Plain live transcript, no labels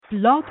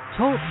Blog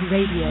Talk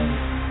Radio.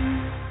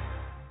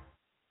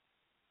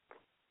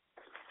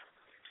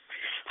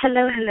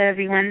 Hello,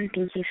 everyone.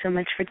 Thank you so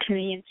much for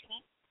tuning in today.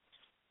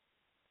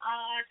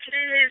 Today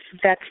is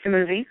That's the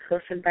Movie,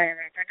 hosted by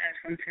Robert S.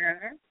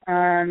 Montero.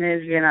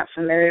 If you're not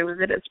familiar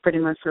with it, it's pretty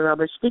much what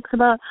Robert speaks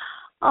about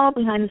all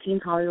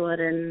behind-the-scenes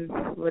Hollywood and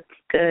what's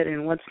good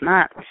and what's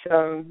not.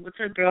 So, what's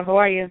up, bro? How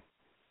are you?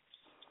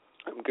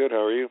 I'm good.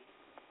 How are you?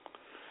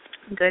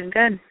 Good,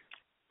 good.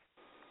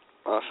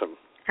 Awesome.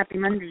 Happy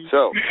Monday.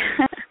 So,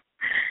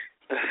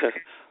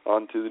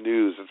 on to the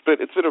news.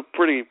 It's been a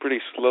pretty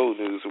slow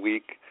news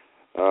week.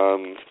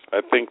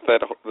 I think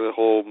that the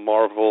whole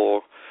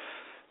Marvel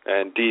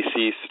and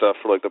DC stuff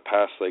for like the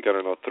past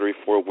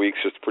 3-4 weeks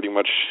just pretty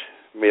much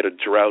made a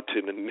drought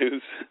in the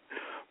news.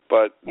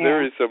 But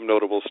there is some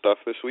notable stuff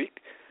this week.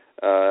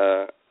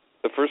 The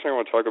first thing I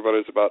want to talk about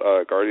is about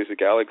Guardians of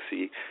the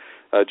Galaxy.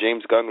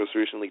 James Gunn was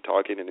recently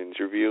talking in an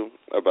interview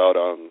about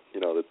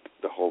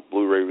the whole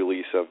Blu-ray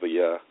release of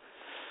the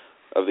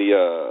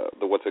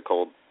what's it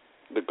called,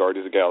 the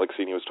Guardians of the Galaxy,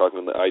 and he was talking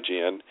on the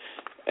IGN,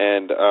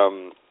 and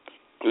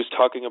he was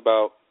talking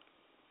about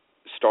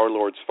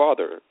Star-Lord's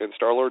father, and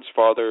Star-Lord's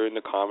father in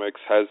the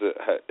comics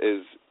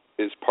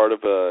is part of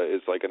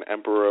is like an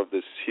emperor of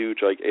this huge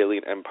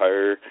alien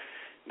empire.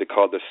 They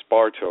call the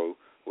Sparto,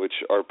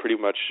 which are pretty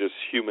much just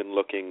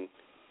human-looking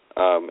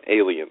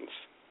aliens.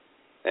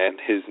 And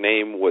his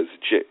name was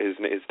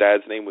his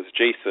dad's name was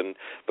Jason,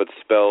 but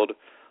spelled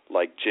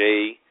like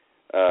J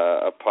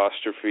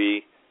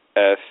apostrophe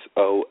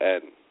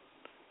S-O-N.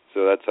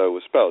 So that's how it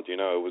was spelled. It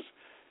was,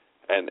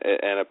 and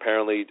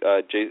apparently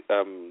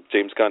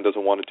James Gunn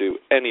doesn't want to do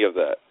any of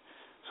that.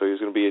 So he's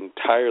going to be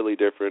entirely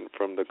different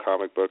from the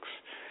comic books,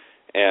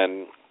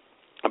 and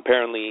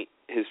apparently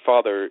his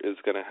father is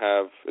going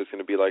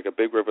to be like a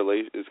big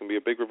revelation. It's going to be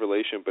a big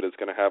revelation, but it's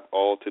going to have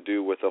all to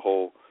do with the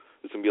whole.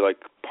 It's going to be like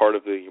part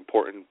of the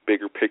important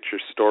bigger picture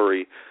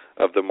story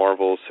of the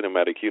Marvel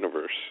Cinematic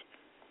Universe.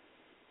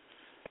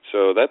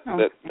 So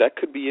that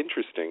could be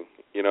interesting.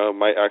 It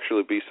might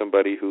actually be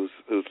somebody who's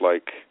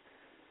like,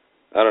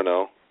 I don't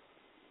know,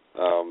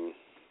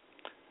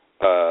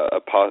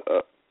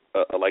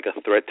 like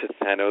a threat to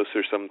Thanos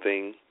or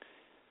something,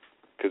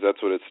 because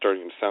that's what it's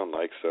starting to sound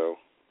like. So,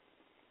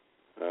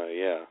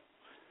 yeah.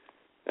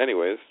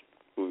 Anyways,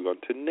 moving on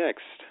to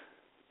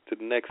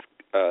the next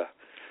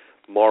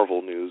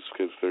Marvel news,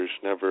 because there's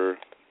never,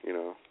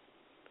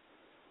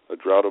 a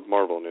drought of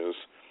Marvel news.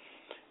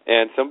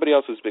 And somebody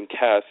else has been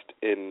cast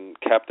in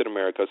Captain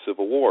America: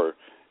 Civil War,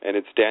 and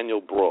it's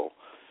Daniel Bruhl.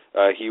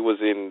 He was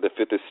in The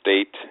Fifth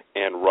Estate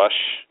and Rush.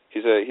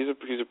 He's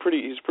a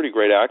pretty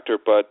great actor,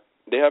 but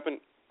they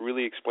haven't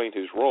really explained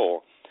his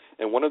role.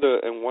 And one of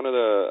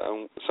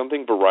the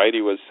something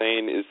Variety was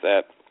saying is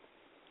that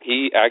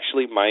he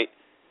actually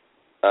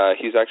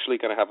he's actually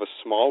going to have a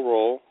small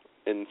role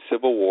in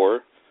Civil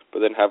War, but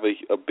then have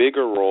a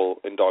bigger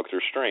role in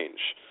Doctor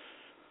Strange.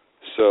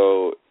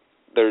 So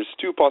there's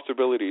two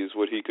possibilities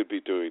what he could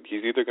be doing.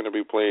 He's either going to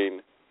be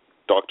playing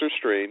Doctor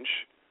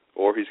Strange,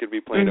 or he's going to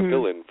be playing a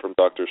villain from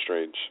Doctor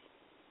Strange,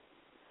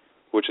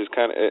 which is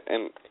kind of,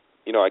 and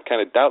I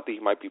kind of doubt that he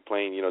might be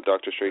playing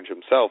Doctor Strange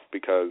himself,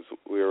 because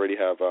we already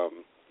have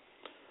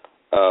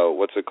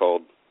what's it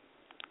called,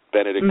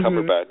 Benedict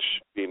Cumberbatch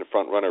being a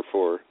front runner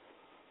for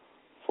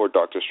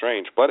Doctor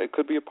Strange. But it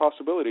could be a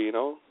possibility,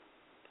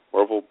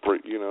 Marvel,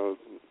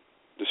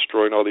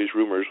 destroying all these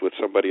rumors with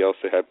somebody else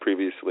they had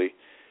previously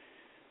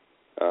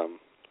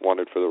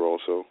wanted for the role.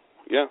 So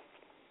yeah,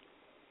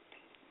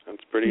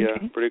 that's pretty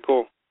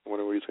cool. I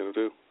wonder what he's going to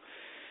do.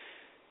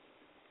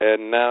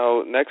 And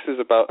now next is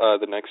about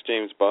the next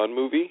James Bond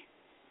movie,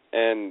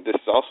 and this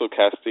is also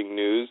casting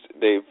news.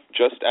 They've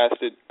just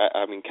casted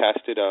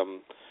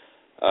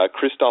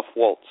Christoph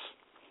Waltz.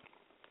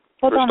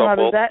 Hold on, Rob.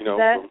 Is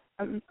that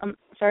I'm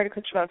sorry to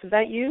cut you off. Is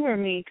that you or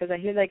me? Because I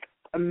hear like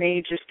a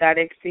major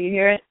static. Do you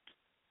hear it?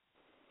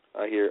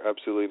 I hear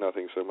absolutely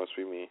nothing, so it must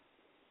be me.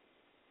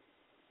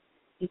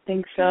 You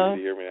think so? Can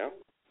you hear me now?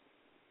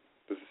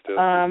 This is still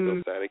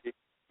staticky?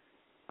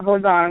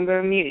 Hold on, I'm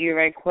going to mute you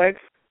right quick.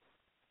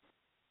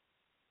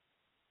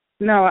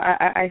 No,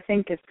 I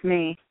think it's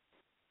me.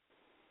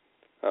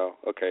 Oh,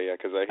 okay, yeah,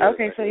 because I hear...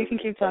 Okay, so you can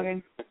keep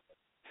talking.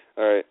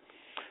 All right.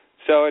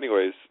 So,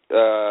 anyways,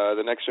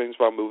 the next James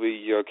Bond movie,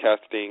 you're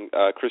casting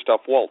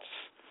Christoph Waltz.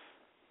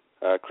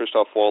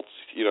 Christoph Waltz,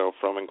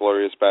 from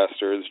Inglourious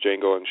Basterds,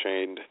 Django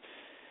Unchained,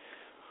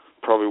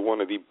 probably one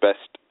of the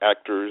best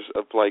actors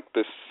of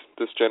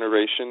this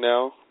generation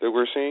now that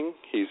we're seeing.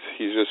 He's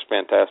just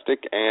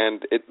fantastic,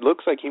 and it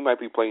looks like he might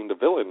be playing the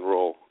villain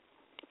role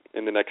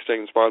in the next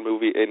James Bond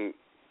movie, and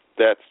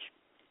that's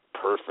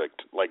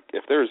perfect. Like,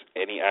 if there's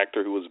any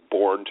actor who was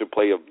born to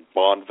play a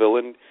Bond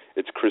villain,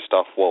 it's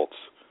Christoph Waltz,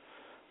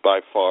 by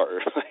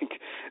far. Like,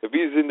 if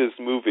he's in this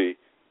movie,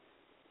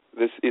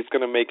 this is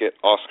going to make it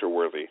Oscar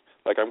worthy.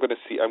 Like, I'm going to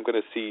see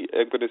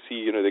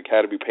the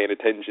Academy paying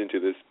attention to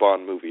this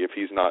Bond movie if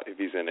he's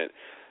in it,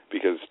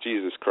 because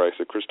Jesus Christ,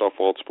 if Christoph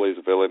Waltz plays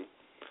a villain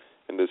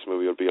in this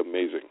movie, it would be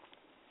amazing.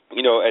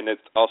 You know, and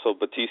it's also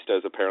Batista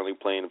is apparently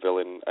playing a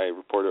villain. I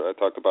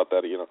talked about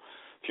that, a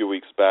few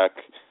weeks back.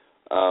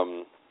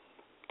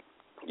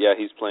 Yeah,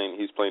 he's playing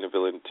a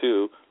villain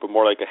too, but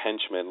more like a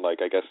henchman,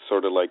 like I guess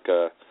sort of like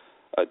a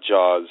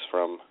Jaws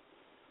from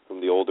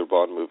the older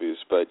Bond movies.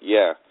 But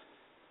yeah,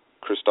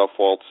 Christoph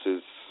Waltz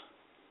is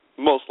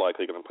most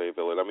likely going to play a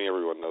villain. I mean,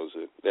 everyone knows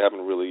it. They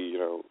haven't really,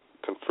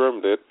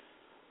 confirmed it,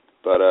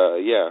 but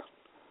yeah,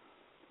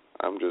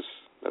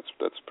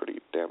 that's pretty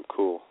damn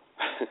cool.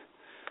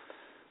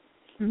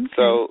 Okay.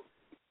 So,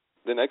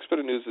 the next bit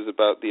of news is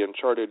about the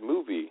Uncharted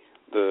movie,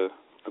 the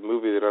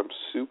movie that I'm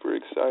super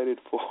excited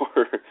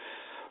for.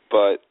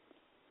 But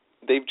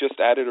they've just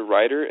added a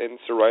writer, and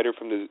it's a writer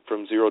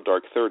from Zero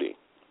Dark 30,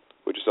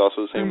 which is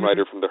also the same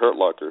writer from The Hurt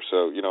Locker.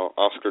 So,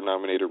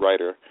 Oscar-nominated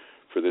writer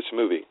for this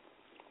movie.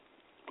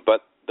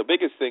 But the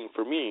biggest thing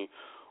for me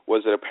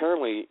was that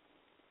apparently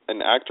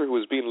an actor who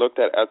was being looked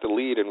at the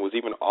lead and was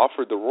even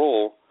offered the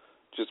role,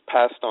 just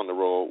passed on the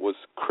role, was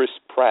Chris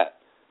Pratt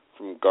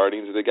from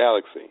Guardians of the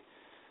Galaxy.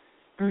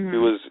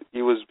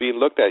 He was being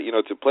looked at,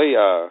 to play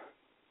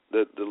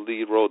the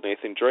lead role,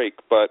 Nathan Drake,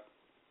 but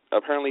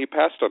apparently he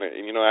passed on it.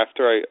 And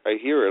after I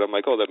hear it, I'm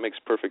like, oh, that makes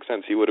perfect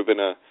sense. He would have been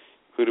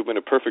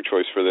a perfect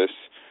choice for this,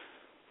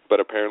 but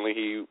apparently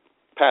he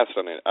passed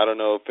on it. I don't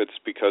know if it's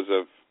because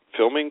of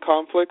filming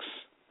conflicts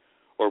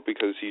or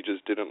because he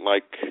just didn't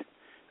like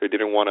or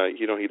didn't want to,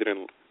 he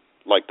didn't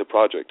like the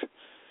project.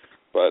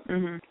 But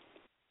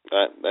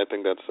I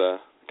think that's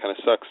kind of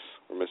sucks.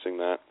 We're missing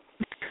that.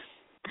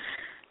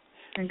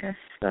 I guess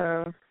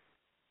so.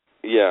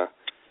 Yeah.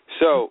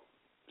 So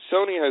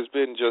Sony has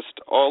been just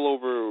all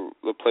over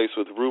the place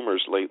with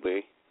rumors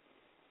lately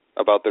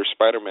about their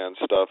Spider-Man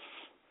stuff,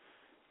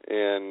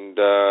 and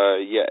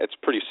yeah, it's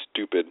pretty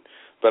stupid.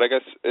 But I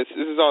guess this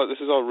is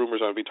all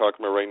rumors I'm going to be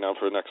talking about right now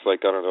for the next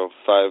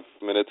 5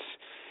 minutes.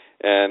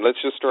 And let's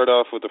just start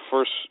off with the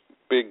first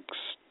big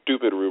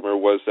stupid rumor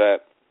was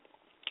that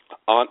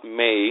Aunt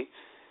May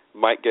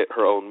might get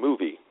her own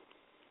movie.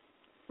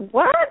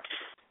 What?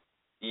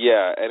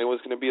 Yeah, and it was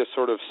going to be a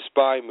sort of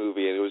spy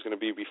movie, and it was going to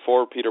be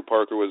before Peter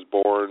Parker was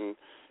born,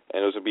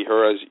 and it was going to be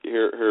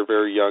her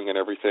very young and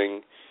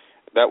everything.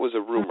 That was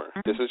a rumor.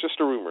 This is just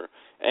a rumor.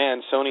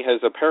 And Sony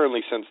has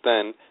apparently since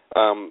then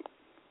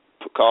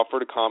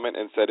offered a comment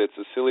and said it's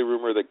a silly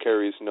rumor that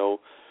carries no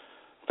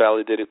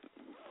validity.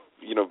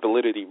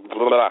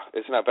 Blah, blah.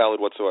 It's not valid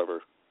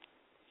whatsoever.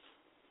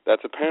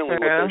 That's apparently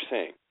what they're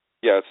saying.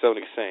 Yeah,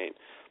 Sony's saying.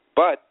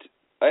 But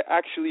I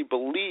actually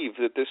believe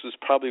that this was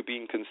probably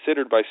being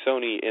considered by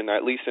Sony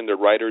at least in the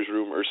writer's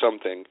room or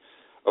something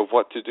of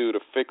what to do to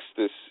fix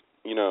this,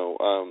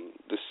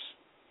 this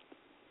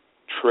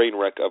train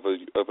wreck of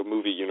a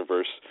movie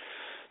universe.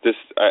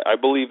 I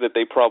believe that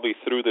they probably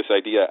threw this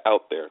idea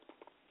out there.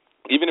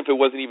 Even if it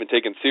wasn't even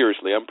taken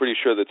seriously, I'm pretty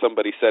sure that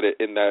somebody said it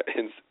in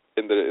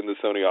the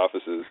Sony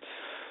offices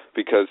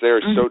because they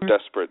are so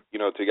desperate,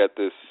 to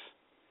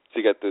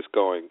get this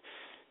going.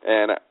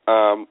 And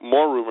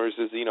more rumors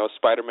is,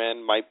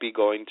 Spider-Man might be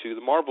going to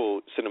the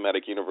Marvel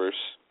Cinematic Universe,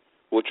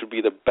 which would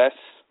be the best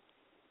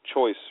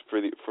choice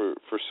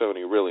for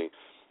Sony, really,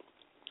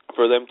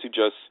 for them to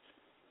just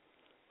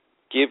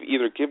give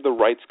the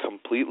rights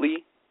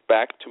completely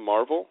back to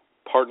Marvel,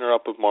 partner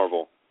up with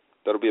Marvel.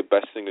 That'll be the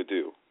best thing to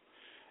do.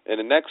 And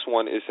the next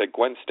one is that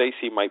Gwen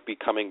Stacy might be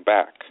coming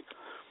back.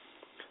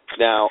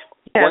 Now,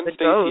 Gwen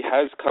Stacy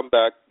has come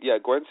back. Yeah,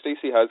 Gwen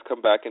Stacy has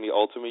come back in the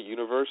Ultimate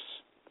Universe.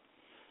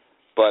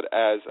 But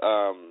as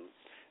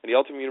in the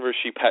Ultimate Universe,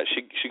 she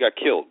got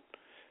killed,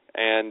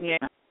 and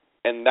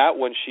that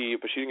one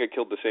but she didn't get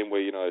killed the same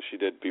way as she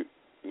did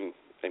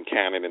in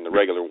canon in the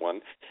regular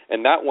one.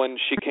 And that one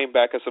she came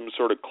back as some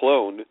sort of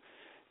clone,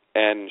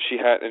 and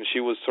she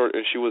was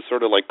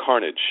sort of like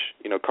Carnage.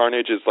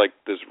 Carnage is like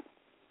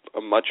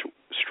a much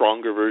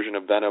stronger version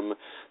of Venom.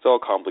 It's all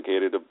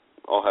complicated,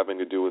 all having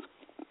to do with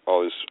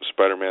all this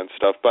Spider-Man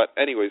stuff. But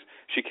anyways,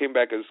 she came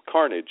back as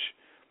Carnage,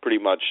 pretty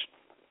much.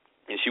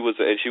 And she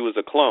was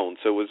a clone,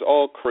 so it was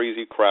all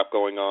crazy crap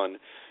going on,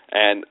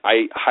 and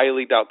I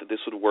highly doubt that this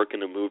would work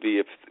in a movie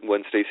if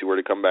Gwen Stacy were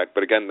to come back.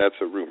 But again, that's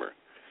a rumor.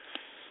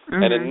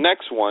 And the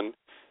next one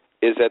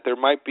is that there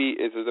might be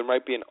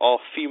an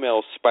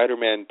all-female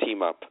Spider-Man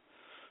team up.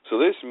 So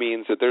this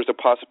means that there's a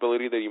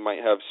possibility that you might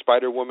have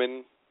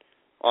Spider-Woman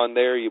on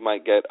there. You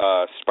might get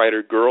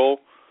Spider-Girl,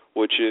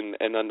 which in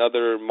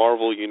another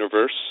Marvel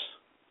universe,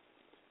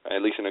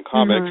 at least in the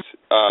comics,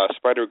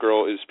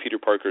 Spider-Girl is Peter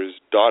Parker's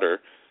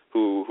daughter,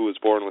 who was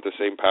born with the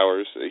same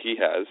powers that he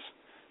has.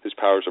 His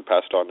powers are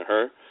passed on to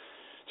her.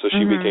 So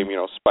she became,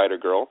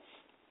 Spider-Girl.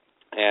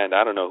 And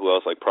I don't know who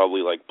else,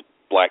 probably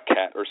Black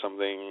Cat or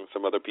something,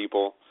 some other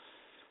people.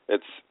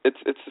 It's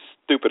a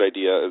stupid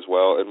idea as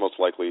well, and most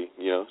likely,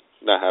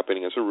 not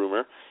happening as a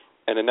rumor.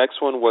 And the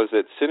next one was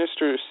that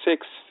Sinister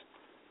Six,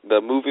 the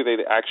movie they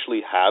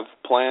actually have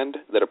planned,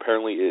 that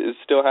apparently is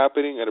still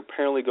happening, and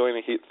apparently going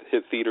to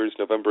hit theaters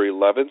November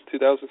 11th,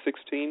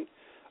 2016.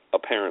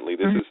 Apparently,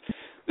 this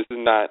is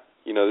not,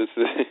 this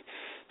is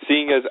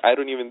seeing as I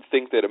don't even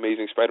think that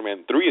Amazing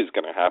Spider-Man 3 is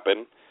going to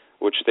happen.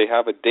 which they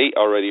have a date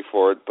already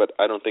for it, but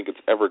I don't think it's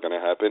ever going to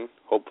happen.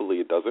 Hopefully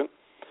it doesn't.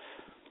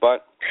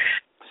 But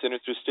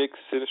Sinister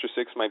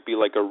Six might be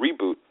like a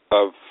reboot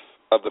of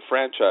the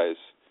franchise,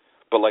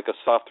 but like a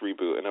soft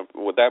reboot. And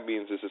what that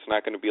means is it's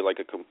not going to be like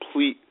a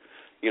completely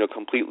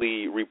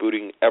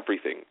rebooting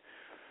everything.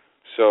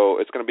 So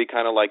it's going to be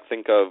kind of like,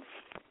 think of,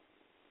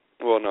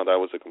 well, no, that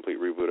was a complete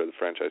reboot of the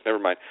franchise. Never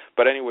mind.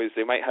 But anyways,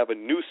 they might have a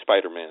new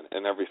Spider-Man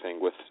and everything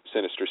with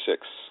Sinister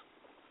Six.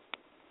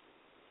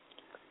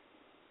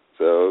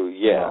 So,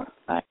 yeah.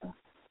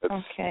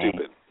 That's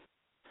stupid.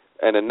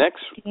 And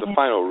the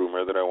final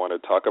rumor that I want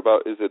to talk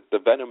about is that the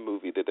Venom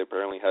movie that they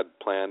apparently had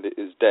planned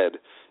is dead.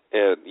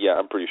 And, yeah,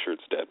 I'm pretty sure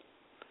it's dead.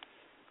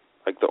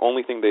 Like, the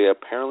only thing they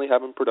apparently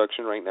have in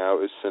production right now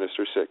is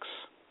Sinister Six.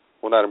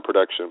 Well, not in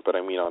production, but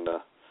I mean on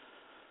the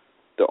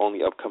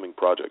only upcoming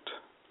project.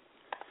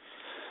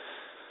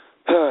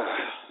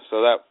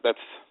 So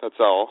that's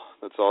all.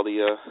 That's all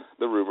the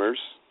rumors.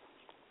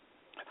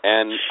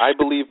 And I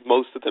believe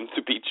most of them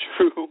to be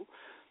true,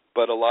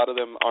 but a lot of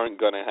them aren't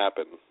going to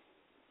happen.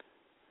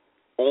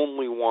 The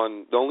only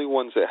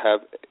ones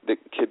that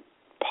could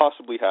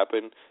possibly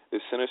happen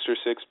is Sinister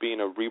Six being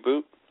a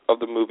reboot of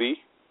the movie,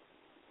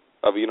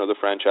 of the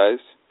franchise,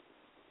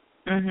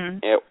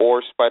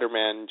 or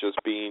Spider-Man just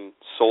being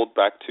sold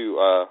back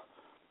to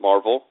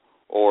Marvel,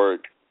 or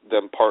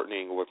them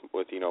partnering with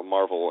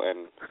Marvel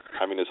and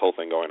having this whole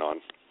thing going on.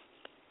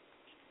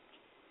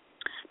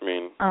 I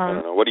mean, I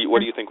don't know. What do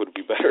you think would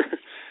be better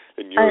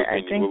in your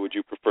opinion? What would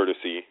you prefer to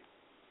see?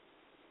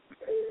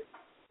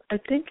 I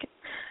think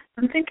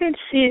I'd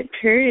see it.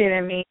 Period.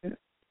 I mean,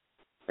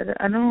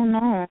 I don't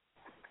know.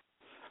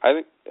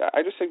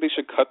 I just think they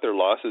should cut their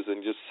losses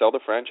and just sell the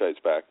franchise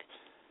back.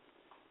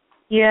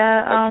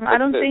 Yeah, I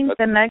don't think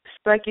the next,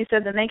 like you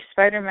said, the next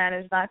Spider-Man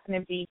is not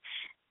going to be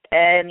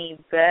any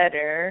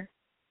better.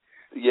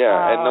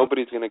 Yeah, and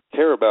nobody's going to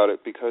care about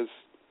it because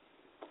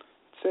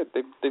that's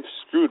it. They've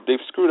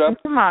screwed up.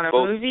 Come on, a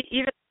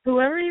movie.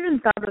 Whoever even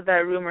thought of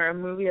that rumor, a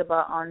movie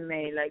about Aunt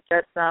May, like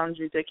that sounds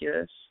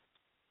ridiculous.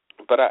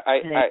 But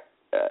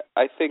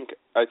I think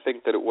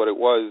that what it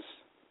was,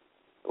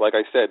 like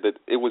I said, that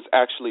it was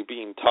actually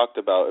being talked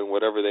about in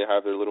whatever they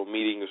have their little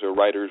meetings or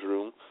writers'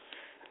 room,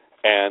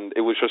 and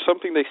it was just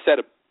something they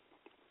said.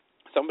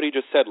 Somebody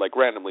just said, like,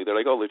 randomly. They're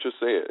like, oh, let's just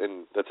say it,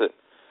 and that's it.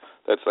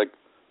 That's like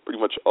pretty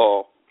much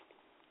all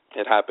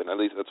it happened. At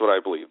least that's what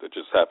I believe. It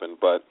just happened.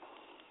 But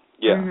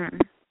yeah,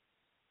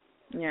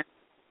 yeah.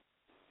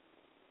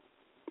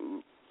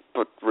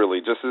 But really,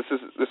 just this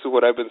is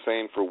what I've been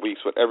saying for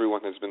weeks. What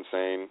everyone has been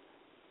saying.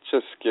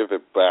 Just give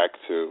it back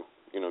to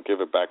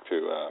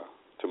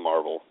to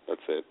Marvel.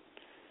 That's it.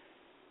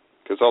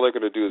 Because all they're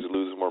going to do is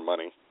lose more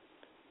money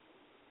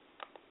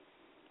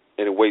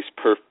and waste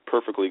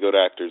perfectly good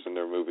actors in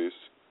their movies.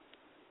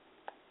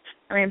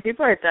 I mean,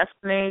 people are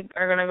definitely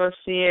going to go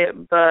see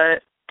it,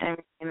 but I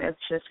mean, it's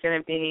just going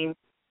to be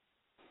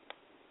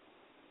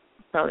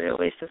probably a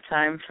waste of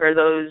time for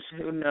those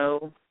who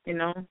know.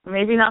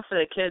 Maybe not for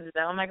the kids.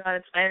 Oh my God,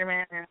 it's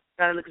Spider-Man!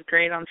 God, it looks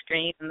great on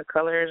screen and the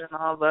colors and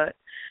all, but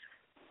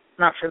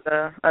not for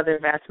the other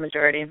vast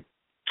majority.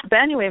 But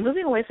anyway,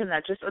 moving away from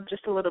that, just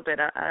a little bit.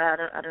 I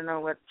don't know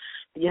what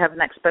you have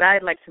next, but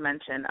I'd like to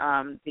mention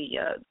the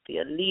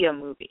Aaliyah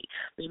movie.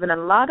 There's been a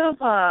lot of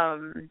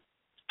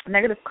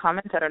negative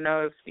comments. I don't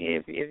know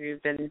if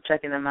you've been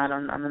checking them out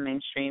on the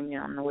mainstream,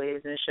 on the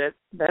waves and shit.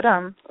 But I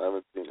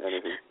haven't seen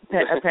anything.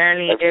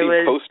 Apparently, I've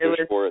seen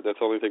posters for it. That's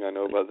the only thing I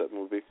know about that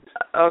movie.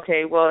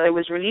 Okay, well, it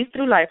was released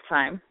through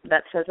Lifetime.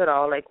 That says it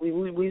all. Like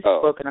we've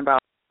spoken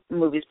about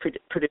movies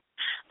produced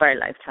by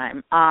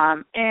Lifetime.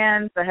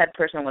 And the head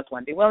person was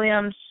Wendy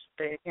Williams.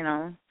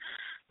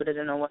 Who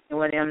doesn't know Wendy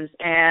Williams?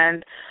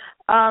 And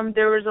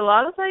there was a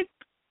lot of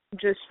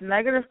just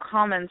negative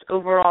comments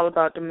overall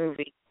about the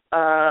movie.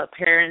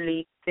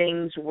 Apparently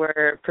things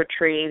were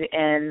portrayed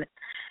in,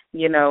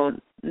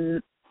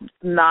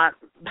 not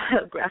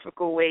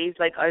biographical ways,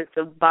 like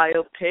the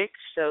biopics.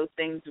 So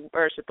things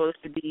are supposed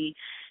to be,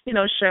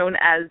 shown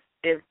as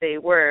if they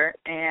were,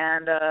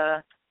 and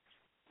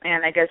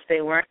I guess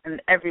they weren't,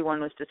 and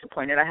everyone was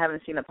disappointed. I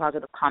haven't seen a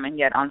positive comment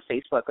yet on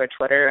Facebook or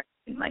Twitter or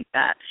anything like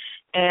that.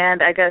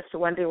 And I guess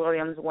Wendy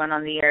Williams went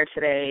on the air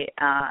today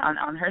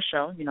on her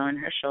show, in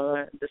her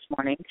show this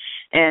morning,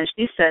 and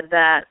she said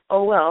that,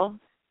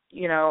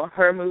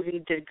 her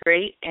movie did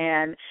great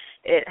and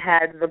it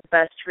had the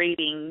best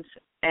ratings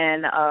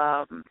in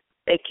a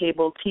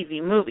cable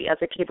TV movie,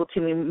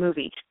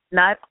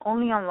 not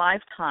only on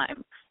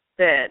Lifetime,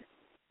 but,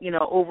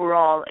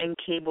 overall in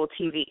cable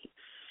TV.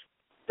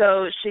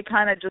 So she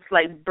kind of just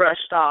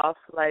brushed off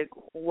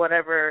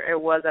whatever it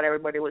was that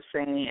everybody was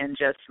saying and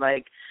just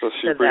So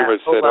she pretty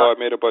much said, I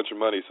made a bunch of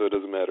money, so it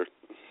doesn't matter.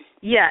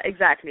 Yeah,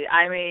 exactly.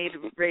 I made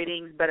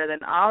ratings better than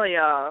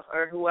Alia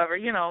or whoever,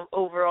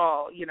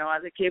 overall,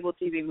 as a cable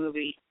TV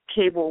movie,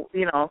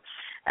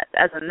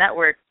 as a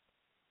network.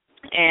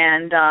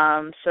 And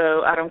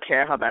so I don't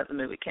care how bad the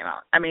movie came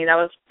out. I mean, that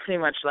was pretty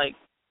much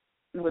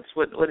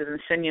what is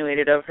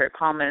insinuated of her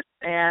comments.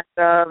 And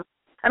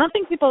I don't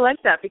think people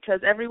like that because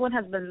everyone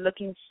has been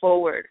looking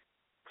forward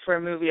for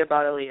a movie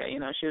about Aaliyah. You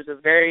know, she was a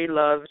very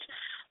loved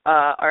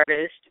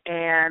artist,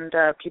 and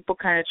people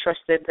kind of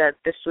trusted that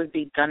this would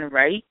be done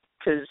right.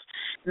 Because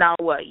now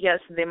what? Yes,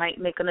 they might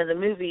make another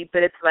movie,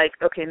 but it's like,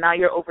 okay, now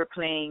you're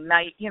overplaying.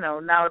 Now,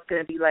 now it's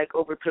going to be like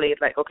overplayed.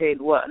 Like, okay,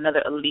 what,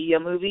 another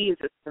Aaliyah movie? Is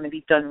it going to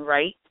be done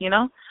right, you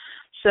know?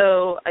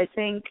 So I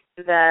think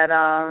that,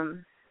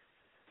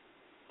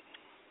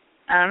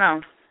 I don't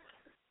know.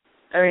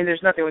 I mean,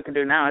 there's nothing we can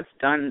do now. It's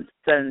done,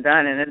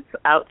 and it's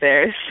out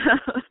there.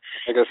 So.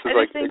 I guess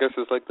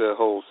it's like the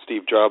whole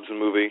Steve Jobs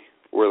movie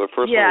where the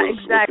first one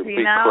was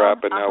complete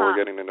crap, and now we're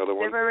getting another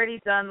one. They've already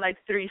done like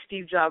 3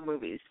 Steve Jobs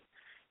movies.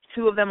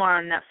 2 of them are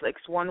on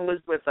Netflix. One was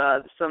with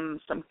some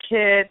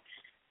kid.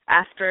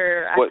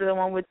 After the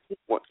one with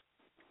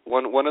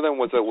one of them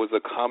was a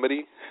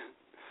comedy.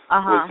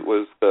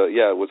 Was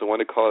it was the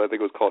one called, I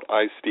think it was called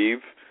I, Steve,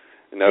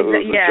 and that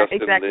was with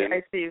Justin Lin.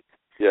 I, Steve.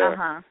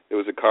 Yeah, It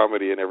was a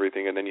comedy and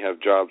everything, and then you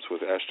have Jobs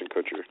with Ashton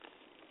Kutcher.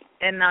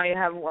 And now you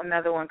have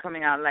another one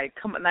coming out. Like,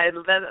 come on,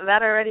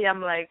 that already.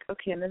 I'm like,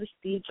 okay, another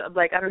Steve Jobs.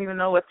 Like, I don't even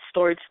know what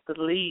story to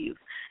believe,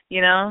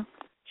 you know.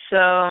 So.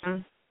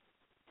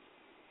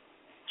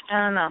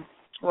 I don't know.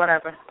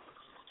 Whatever.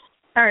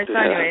 All right, so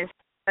anyways,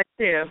 back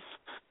to you.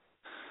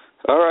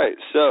 All right,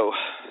 so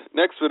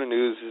next bit of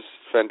news is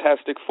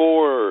Fantastic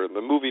Four,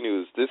 the movie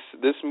news.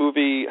 This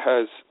movie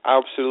has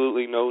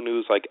absolutely no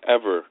news like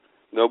ever.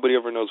 Nobody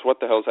ever knows what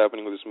the hell's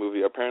happening with this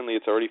movie. Apparently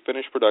it's already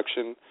finished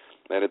production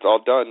and it's all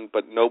done,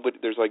 but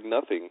there's like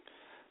nothing.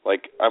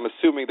 Like, I'm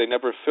assuming they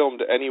never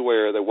filmed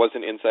anywhere that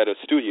wasn't inside a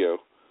studio.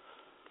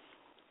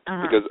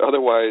 Because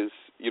otherwise,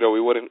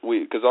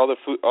 because all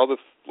the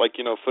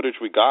footage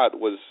we got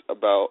was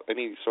about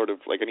any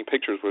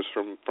pictures was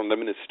from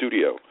them in a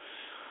studio.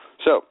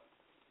 So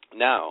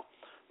now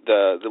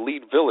the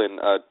lead villain,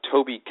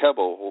 Toby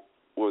Kebbell,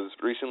 was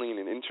recently in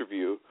an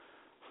interview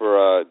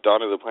for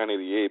Dawn of the Planet of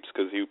the Apes,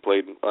 because he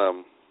played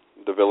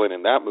the villain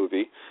in that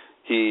movie.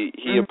 He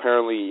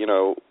apparently,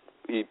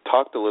 he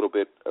talked a little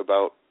bit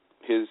about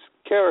his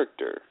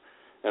character,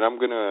 and I'm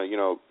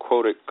gonna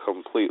quote it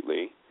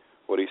completely.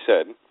 What he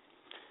said.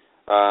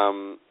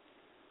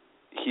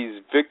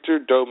 He's Victor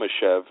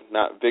Domashev,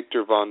 not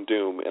Victor Von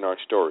Doom in our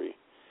story.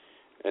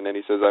 And then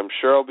he says, I'm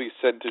sure I'll be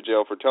sent to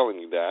jail for telling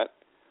you that.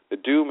 The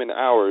Doom in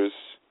ours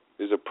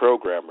is a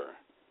programmer.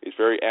 He's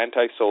very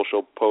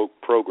antisocial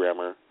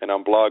programmer, and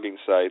on blogging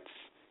sites,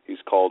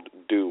 he's called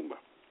Doom.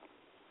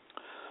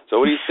 So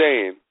what he's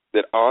saying,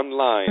 that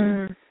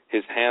online,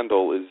 his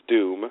handle is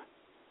Doom,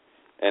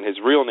 and his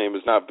real name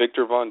is not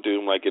Victor Von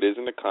Doom like it is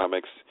in the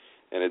comics,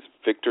 and it's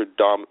Victor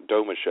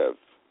Domashev.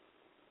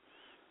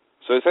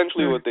 So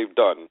essentially what they've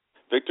done,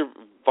 Victor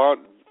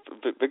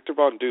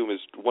Von Doom is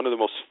one of the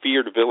most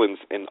feared villains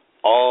in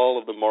all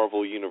of the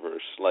Marvel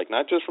universe. Like,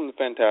 not just from the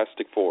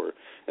Fantastic Four,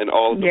 in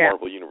all of the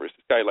Marvel universe.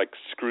 This guy, like,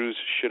 screws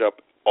shit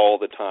up all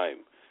the time.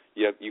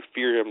 You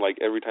fear him, like,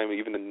 every time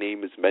even the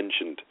name is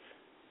mentioned.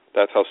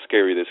 That's how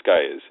scary this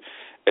guy is.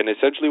 And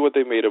essentially what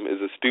they made him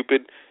is a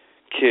stupid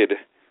kid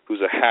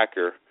who's a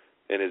hacker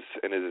in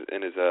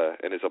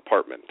his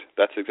apartment.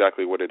 That's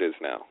exactly what it is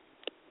now.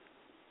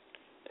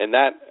 And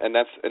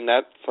that's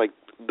like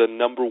the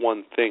number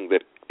one thing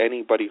that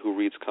anybody who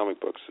reads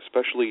comic books,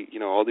 especially,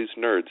 all these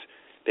nerds,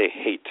 they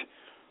hate.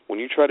 When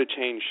you try to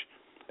change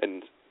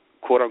and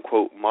quote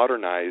unquote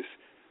modernize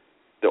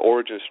the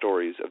origin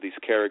stories of these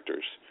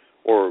characters,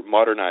 or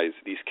modernize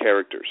these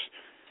characters,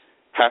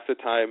 half the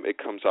time it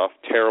comes off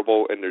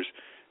terrible, and there's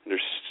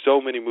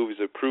so many movies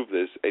that prove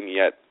this, and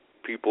yet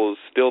people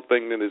still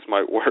think that this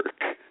might work.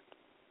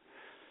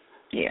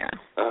 Yeah.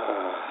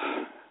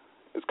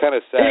 It's kind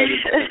of sad,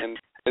 and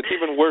it's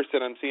even worse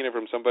that I'm seeing it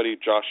from somebody,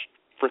 Josh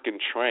frickin'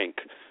 Trank,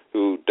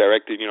 who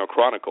directed,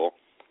 Chronicle.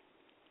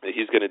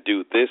 He's going to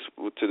do this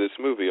to this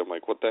movie. I'm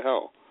like, what the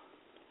hell?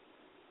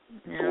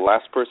 Yeah. The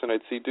last person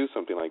I'd see do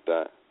something like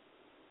that.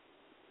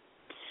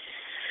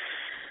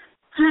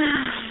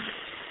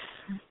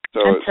 So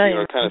it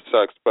kind of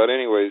sucks. But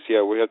anyways,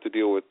 we have to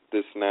deal with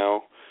this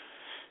now.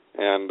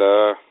 And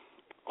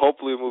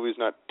hopefully the movie's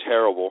not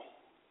terrible.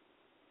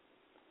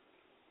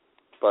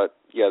 But,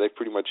 they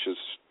pretty much just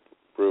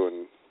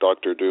ruined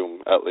Dr.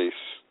 Doom, at least.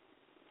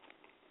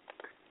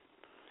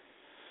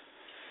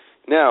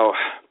 Now,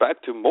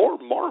 back to more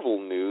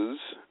Marvel news.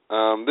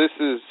 This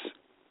is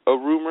a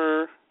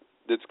rumor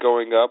that's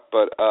going up,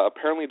 but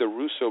apparently the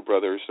Russo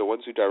brothers, the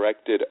ones who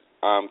directed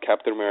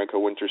Captain America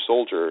Winter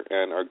Soldier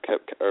and are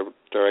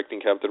directing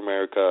Captain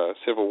America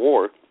Civil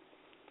War,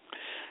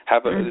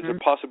 there's a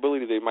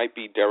possibility they might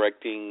be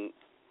directing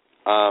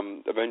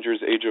Avengers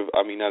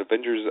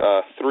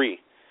 3,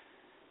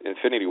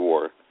 Infinity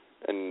War.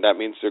 And that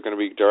means they're going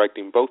to be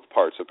directing both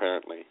parts,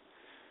 apparently.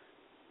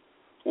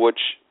 Which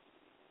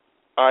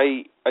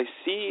I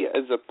see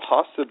as a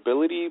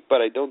possibility, but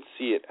I don't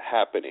see it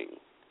happening.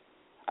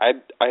 I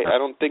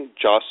don't think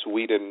Joss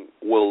Whedon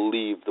will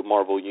leave the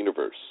Marvel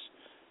Universe.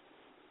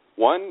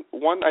 One,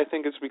 I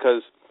think it's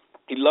because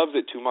he loves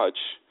it too much.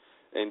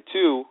 And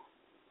 2,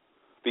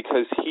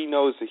 because he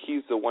knows that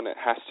he's the one that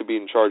has to be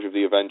in charge of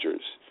the Avengers.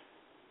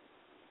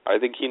 I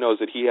think he knows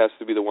that he has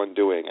to be the one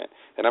doing it.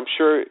 And I'm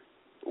sure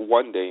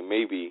one day,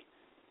 maybe,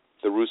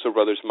 the Russo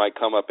brothers might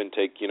come up and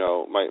take,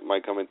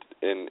 might come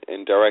in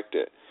and direct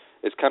it.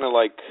 It's kind of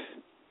like,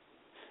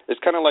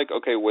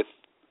 okay, with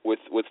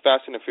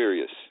Fast and the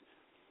Furious.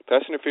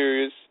 Fast and the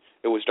Furious,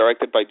 it was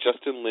directed by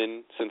Justin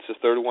Lin since the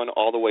third one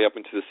all the way up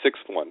into the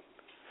sixth one.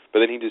 But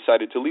then he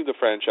decided to leave the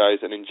franchise,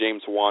 and then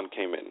James Wan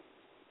came in.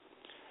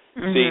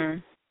 Mm-hmm.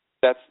 See,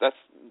 that's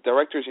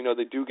directors,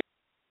 they do get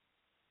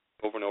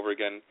over and over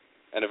again,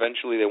 and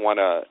eventually they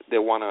wanna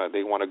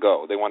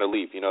go. They want to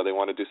leave, they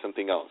want to do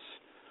something else.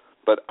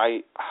 But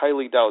I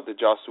highly doubt that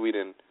Joss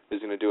Whedon is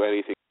going to do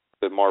anything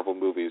with Marvel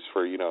movies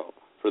for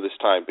this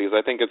time, because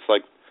I think it's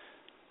like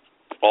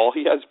all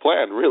he has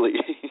planned, really.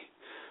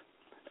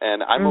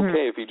 And I'm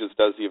okay if he just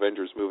does the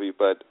Avengers movie,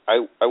 but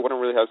I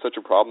wouldn't really have such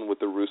a problem with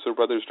the Russo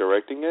brothers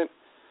directing it,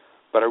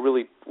 but I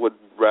really would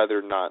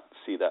rather not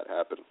see that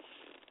happen.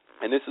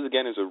 And this is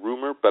a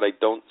rumor, but I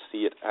don't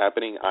see it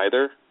happening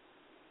either.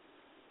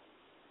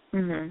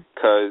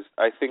 Because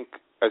I think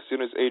as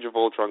soon as Age of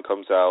Ultron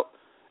comes out,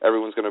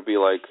 everyone's going to be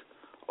like,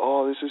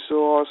 oh, this is so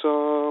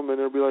awesome, and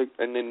they'll be like,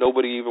 and then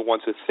nobody even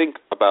wants to think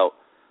about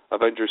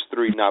Avengers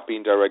 3 not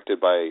being directed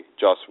by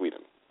Joss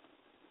Whedon.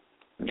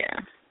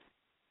 Yeah.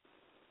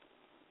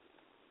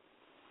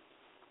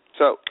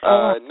 So,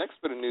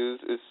 next bit of news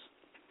is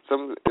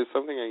something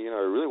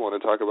I really want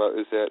to talk about,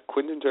 is that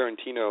Quentin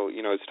Tarantino,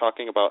 is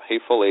talking about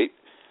Hateful Eight.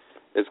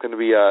 It's going to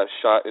be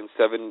shot in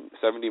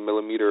 70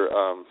 millimeter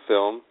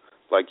film,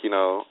 like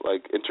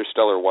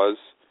Interstellar was.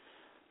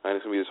 And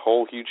it's going to be this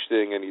whole huge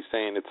thing, and he's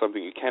saying it's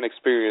something you can't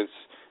experience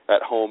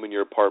at home in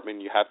your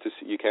apartment. You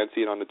can't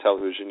see it on the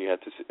television.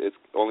 It's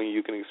only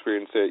you can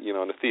experience it, in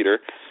the theater.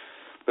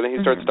 But then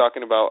he starts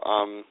talking about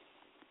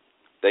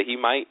that he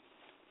might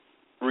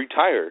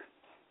retire.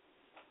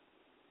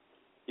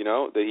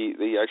 That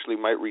he actually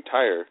might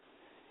retire.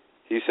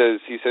 He says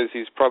he's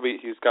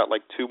got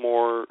like two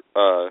more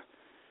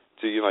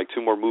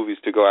movies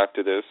to go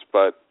after this,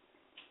 but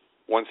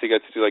once he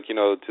gets to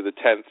to the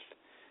 10th,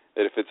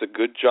 that if it's a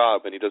good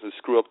job and he doesn't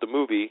screw up the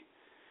movie,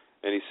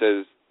 and he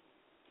says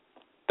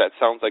that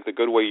sounds like the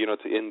good way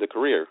to end the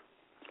career.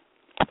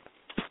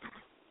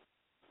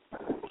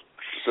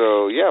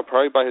 So yeah,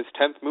 probably by his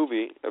 10th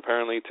movie,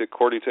 apparently,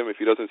 according to him, if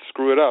he doesn't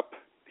screw it up,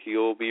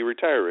 he'll be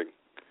retiring.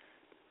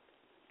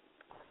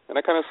 And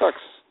that kind of sucks,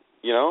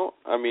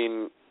 I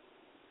mean,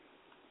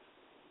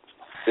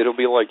 it'll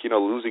be like,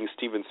 losing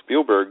Steven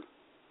Spielberg.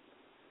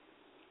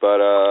 But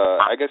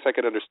I guess I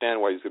could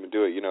understand why he's going to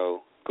do it,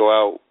 go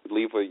out,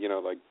 leave,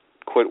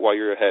 quit while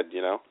you're ahead,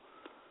 It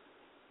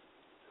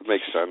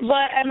makes sense.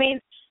 But, I mean,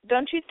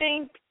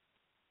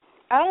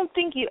 I don't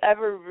think you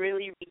ever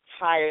really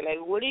retire.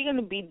 Like, what are you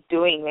going to be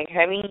doing? Like,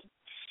 having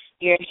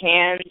your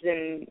hands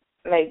and,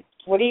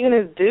 what are you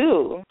going to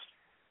do?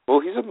 Well,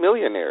 he's a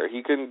millionaire.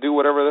 He can do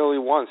whatever the hell he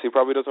wants. He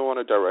probably doesn't want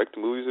to direct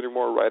movies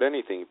anymore or write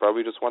anything. He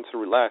probably just wants to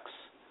relax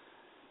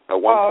at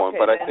one point.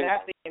 But I think,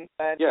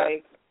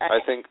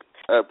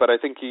 I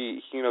think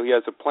he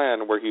has a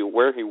plan where he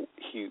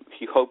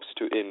hopes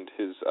to end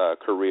his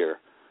career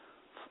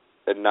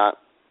and not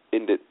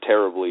end it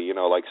terribly.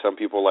 Like some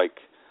people like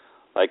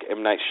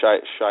M. Night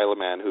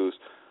Shyamalan,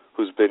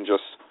 who's been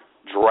just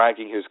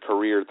dragging his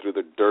career through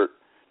the dirt,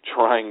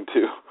 trying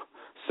to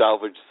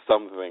salvage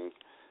something.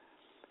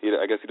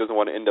 I guess he doesn't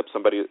want to end up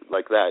somebody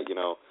like that,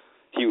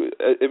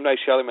 M. Night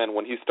Shyamalan,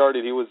 when he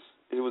started, he was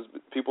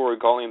people were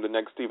calling him the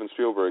next Steven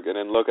Spielberg, and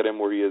then look at him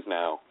where he is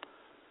now.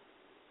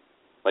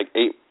 Like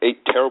eight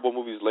terrible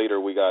movies later,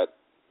 we got,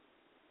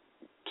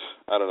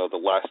 I don't know, The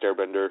Last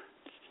Airbender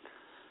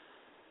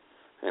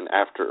and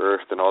After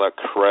Earth and all that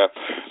crap.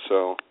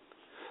 So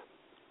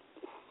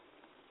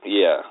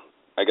yeah,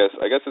 I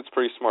guess it's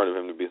pretty smart of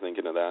him to be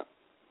thinking of that.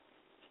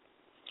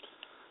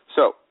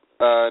 So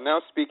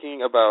now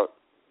speaking about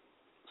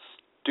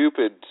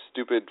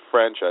stupid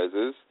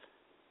franchises,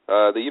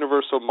 the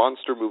Universal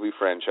Monster movie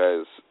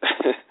franchise.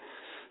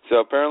 So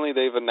apparently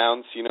they've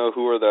announced,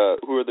 who are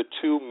the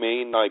two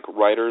main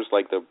writers,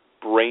 the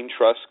brain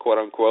trust, quote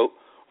unquote,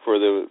 for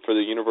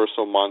the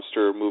Universal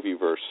Monster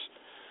movieverse.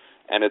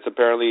 And it's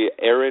apparently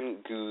Aaron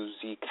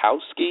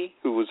Guzikowski,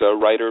 who was a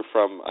writer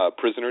from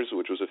Prisoners,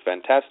 which was a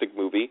fantastic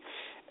movie,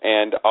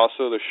 and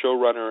also the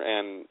showrunner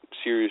and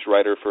series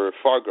writer for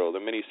Fargo, the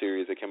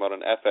miniseries that came out on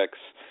FX.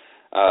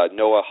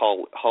 Noah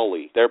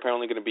Hawley. They're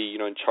apparently going to be,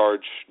 in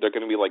charge. They're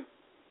going to be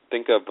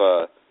think of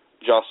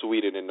Joss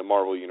Whedon in the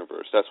Marvel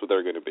universe. That's what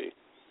they're going to be.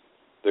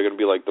 They're going to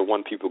be the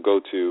one people go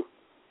to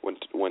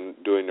when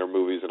doing their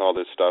movies and all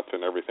this stuff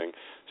and everything.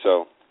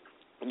 So,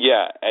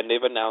 yeah, and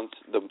they've announced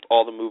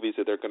all the movies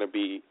that that's going to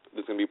be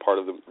part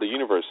of the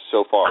universe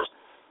so far.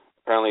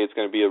 Apparently, it's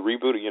going to be a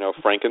reboot.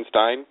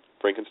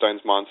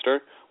 Frankenstein's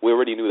monster. We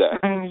already knew that.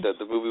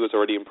 The movie was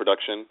already in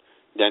production.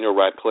 Daniel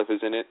Radcliffe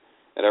is in it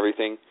and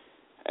everything.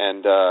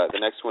 And the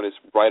next one is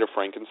Bride of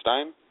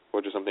Frankenstein,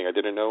 which is something I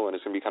didn't know, and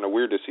it's going to be kind of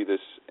weird to see this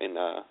in,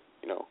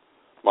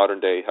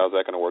 modern day. How's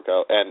that going to work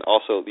out? And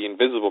also The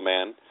Invisible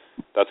Man,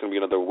 that's going to be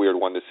another weird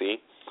one to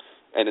see.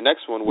 And the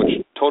next one,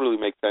 which totally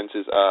makes sense,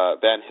 is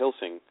Van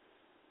Helsing,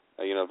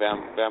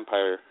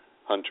 vampire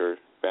hunter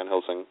Van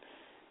Helsing,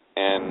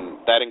 and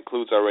that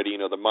includes already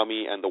the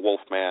Mummy and the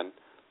Wolfman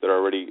that are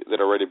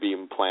already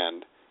being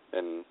planned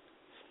and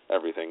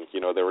everything. They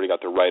already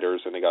got the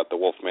writers, and they got the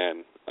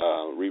Wolfman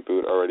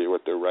reboot already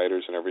with their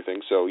writers and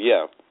everything. So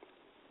yeah,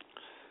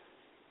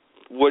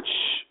 which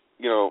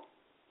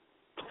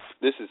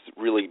this is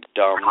really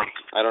dumb.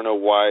 I don't know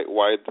why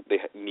they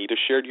need a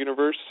shared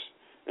universe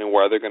and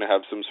why they're going to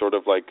have some sort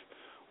of like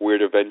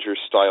weird Avengers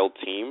style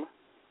team.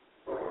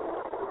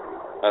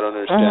 I don't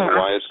understand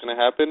why it's going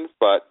to happen,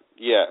 but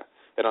yeah.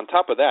 And on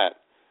top of that,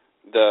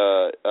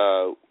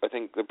 I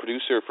think the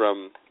producer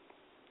from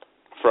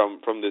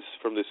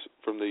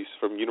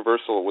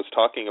Universal was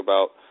talking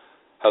about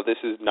how this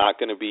is not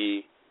going to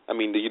be. I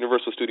mean, the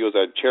Universal Studios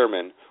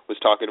chairman was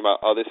talking about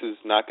how this is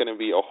not going to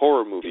be a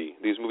horror movie.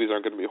 These movies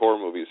aren't going to be horror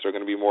movies. They're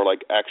going to be more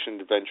like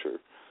action adventure.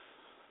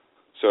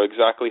 So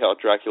exactly how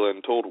Dracula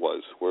Untold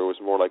was, where it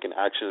was more like an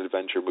action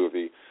adventure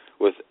movie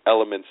with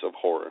elements of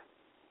horror.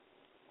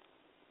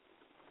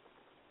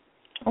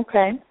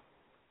 Okay.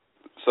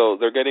 So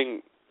they're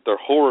getting their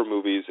horror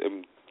movies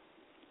and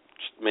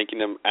making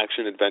them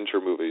action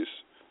adventure movies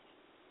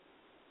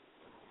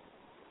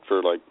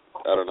for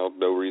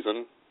no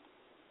reason.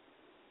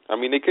 I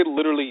mean, they could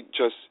literally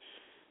just,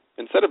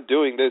 instead of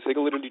doing this, they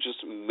could literally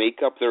just make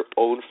up their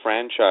own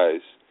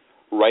franchise,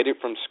 write it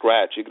from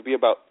scratch. It could be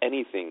about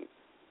anything,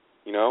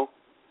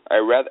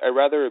 I'd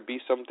rather it be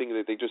something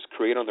that they just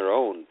create on their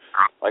own.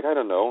 Like, I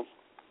don't know,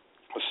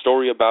 a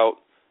story about,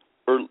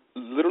 or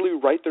literally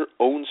write their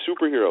own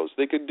superheroes.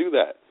 They could do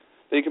that.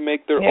 They can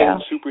make their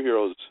own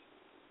superheroes,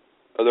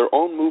 or their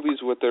own movies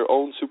with their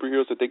own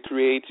superheroes that they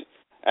create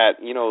at,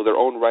 their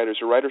own writers.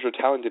 The writers are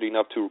talented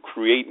enough to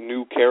create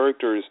new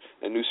characters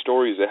and new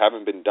stories that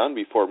haven't been done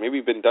before,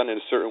 maybe been done in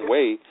a certain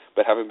way,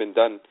 but haven't been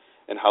done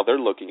in how they're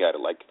looking at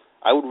it. Like,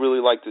 I would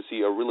really like to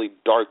see a really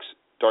dark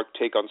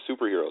take on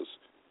superheroes.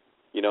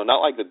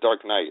 Not like The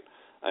Dark Knight.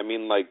 I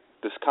mean, like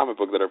this comic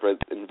book that I've read,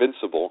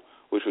 Invincible,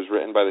 which was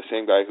written by the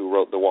same guy who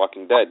wrote The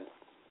Walking Dead.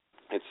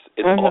 It's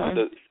all,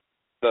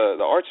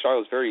 the art style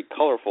is very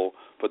colorful,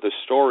 but the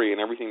story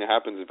and everything that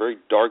happens is very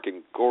dark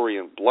and gory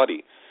and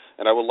bloody.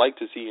 And I would like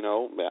to see, I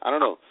don't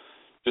know,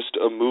 just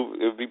a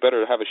move. It would be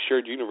better to have a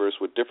shared universe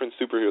with different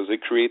superheroes they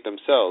create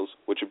themselves,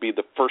 which would be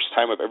the first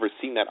time I've ever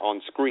seen that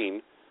on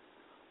screen,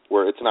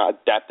 where it's not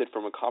adapted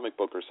from a comic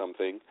book or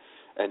something,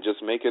 and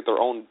just make it their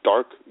own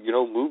dark,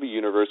 movie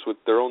universe with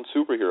their own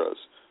superheroes.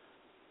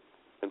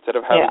 Instead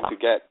of having to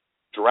get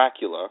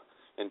Dracula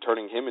and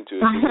turning him into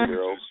a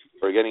superhero,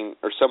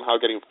 or somehow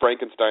getting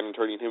Frankenstein and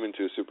turning him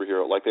into a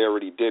superhero, like they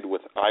already did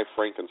with I,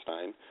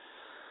 Frankenstein,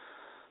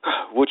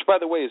 which, by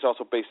the way, is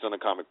also based on a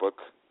comic book.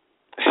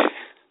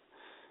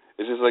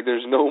 It's just like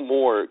there's no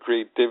more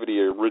creativity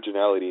or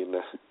originality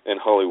in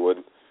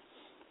Hollywood.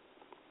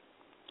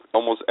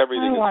 Almost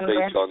everything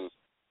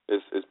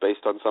is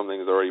based on something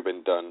that's already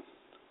been done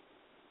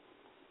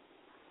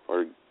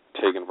or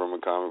taken from a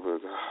comic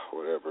book,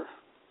 whatever.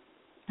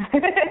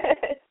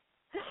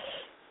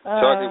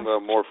 Talking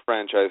about more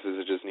franchises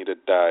that just need to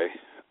die.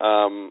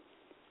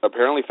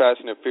 Apparently Fast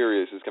and the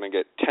Furious is going to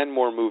get 10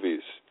 more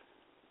movies.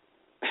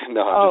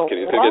 No, I'm just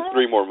kidding. It's going to get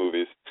 3 more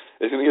movies.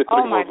 It's going to get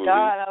 3 more movies. Oh, my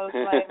God. I was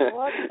like,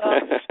 what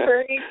the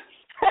freak?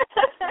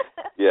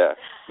 Yeah.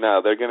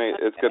 No, they're going to,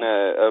 it's going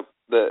to,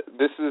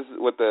 this is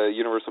what the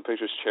Universal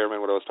Pictures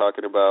chairman, what I was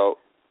talking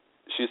about.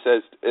 She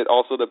says it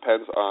also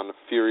depends on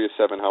Furious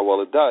 7, how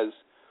well it does,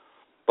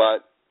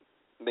 but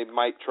they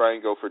might try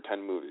and go for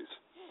 10 movies.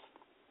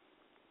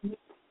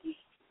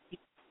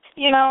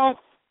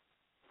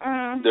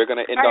 They're going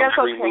to end on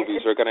 3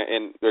 movies. They're going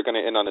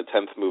to end on the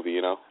 10th movie,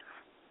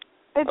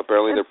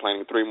 Apparently they're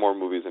planning 3 more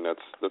movies, and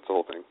that's the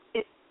whole thing.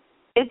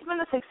 It's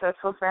been a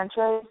successful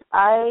franchise.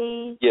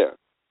 I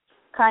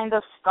kind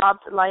of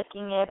stopped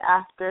liking it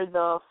after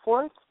the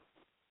 4th.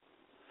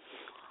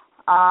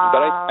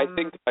 But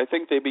I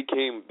think they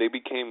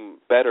became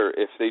better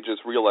if they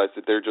just realized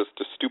that they're just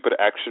a stupid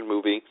action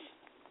movie,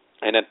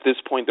 and at this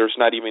point there's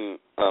not even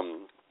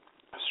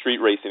street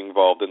racing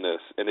involved in this,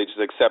 and they just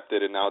accept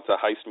it, and now it's a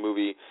heist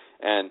movie.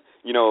 And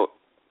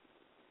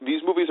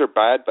these movies are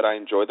bad, but I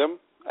enjoy them.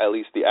 At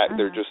least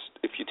they're just,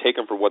 if you take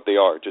them for what they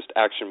are, just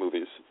action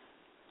movies.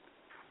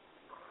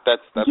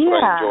 That's what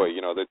I enjoy.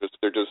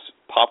 They're just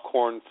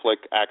popcorn flick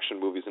action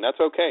movies, and that's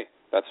okay.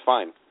 That's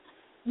fine.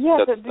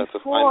 Yeah, that's a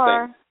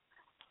fine thing.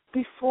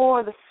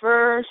 Before the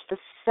first, the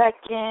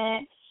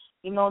second,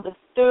 the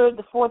third,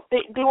 the fourth,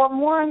 they were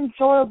more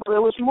enjoyable.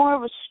 There was more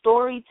of a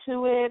story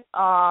to it,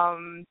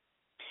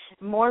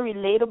 more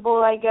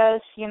relatable, I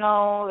guess.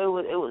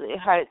 It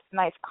had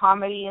nice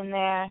comedy in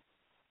there.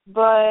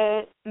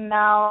 But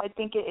now I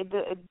think it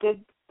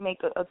did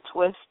make a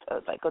twist,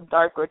 like a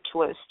darker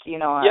twist,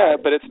 Yeah,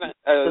 but it's not.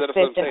 That's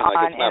what I'm saying.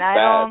 Like, it's not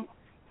bad.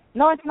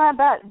 No, it's not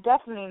bad.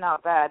 Definitely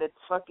not bad. It's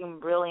fucking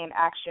brilliant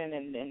action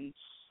and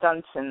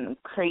stunts and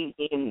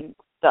crazy and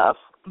stuff.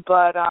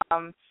 But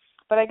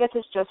I guess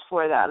it's just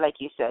for that, like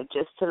you said,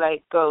 just to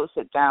like go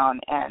sit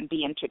down and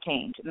be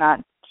entertained, not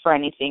for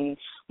anything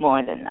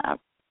more than that.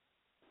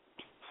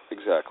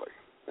 Exactly.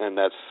 and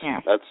that's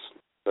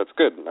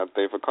good that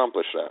they've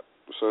accomplished that.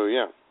 So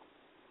yeah.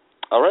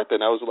 All right, then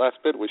that was the last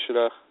bit. We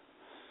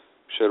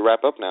should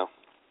wrap up now.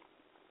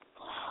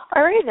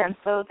 All right then.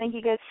 So thank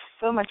you guys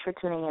so much for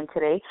tuning in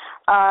today.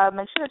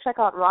 Make sure to check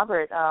out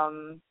Robert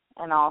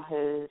and all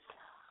his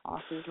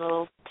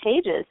little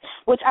pages,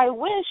 which I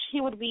wish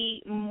he would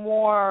be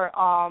more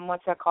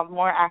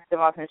more active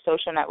on his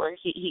social network.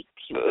 He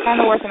was kind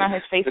of working on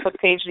his Facebook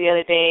page the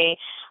other day.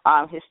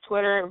 His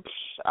Twitter,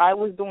 I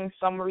was doing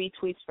some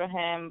retweets for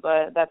him,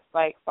 but that's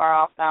like far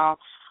off now.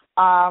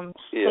 So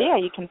yeah,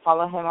 you can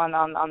follow him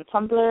on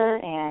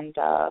Tumblr and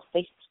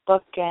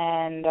Facebook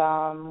and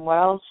what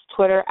else?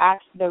 Twitter at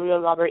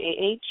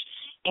TheRealRobertAH,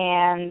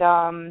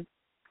 and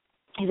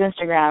his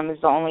Instagram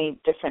is the only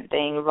different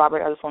thing,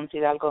 Robert Alfonso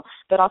Hidalgo.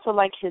 But also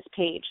like his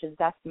page, his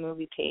That's the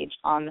Movie page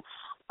on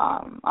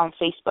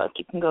Facebook.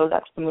 You can go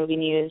That's the Movie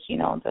News, the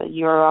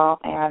URL,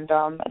 and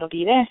it'll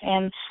be there.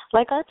 And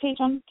like our page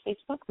on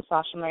Facebook, The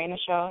Sasha Marina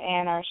Show,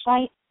 and our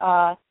site.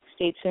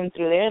 Stay tuned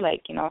through there,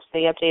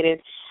 stay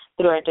updated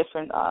through our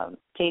different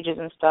pages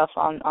and stuff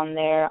on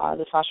there,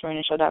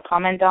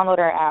 thesashamarinashow.com, and download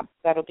our app.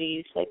 That'll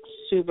be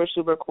super,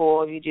 super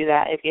cool if you do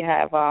that. If you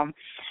have a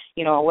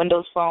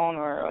Windows phone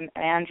or an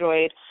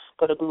Android,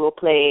 go to Google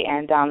Play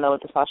and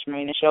download the Sasha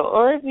Marina Show.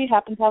 Or if you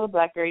happen to have a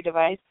BlackBerry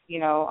device,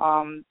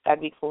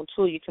 that'd be cool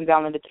too. You can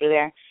download it through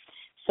there.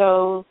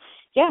 So,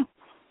 yeah.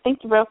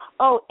 Thank you, bro.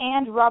 Oh,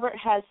 and Robert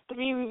has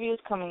 3 reviews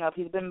coming up.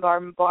 He's been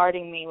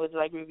bombarding me with,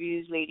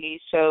 reviews lately.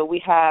 So we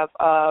have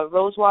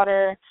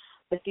Rosewater,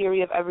 The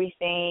Theory of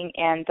Everything,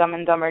 and Dumb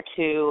and Dumber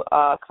 2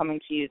 coming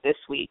to you this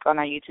week on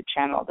our YouTube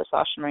channel, The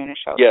Sasha Marina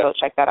Show. Yeah. So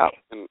check that out.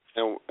 And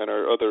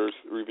our other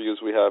reviews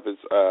we have is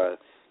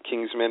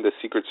Kingsman, The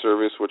Secret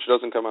Service, which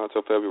doesn't come out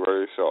until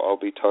February, so I'll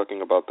be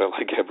talking about that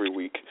every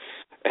week.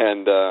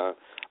 And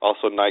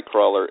also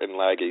Nightcrawler and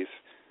Laggies.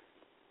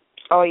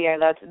 Oh yeah,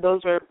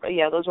 those were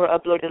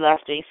uploaded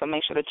last week, so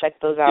make sure to check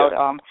those out.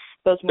 Yeah.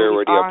 Those they're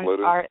movies already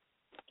uploaded.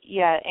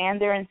 And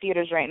they're in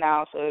theaters right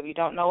now. So if you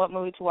don't know what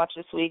movie to watch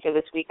this week or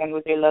this weekend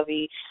with your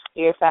lovey,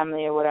 or your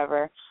family, or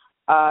whatever,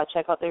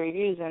 check out the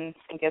reviews, and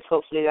I guess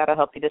hopefully that'll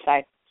help you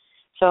decide.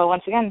 So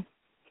once again,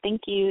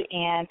 thank you,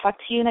 and talk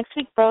to you next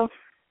week, bro.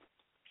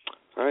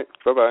 All right,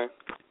 bye-bye.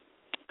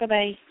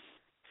 Bye-bye.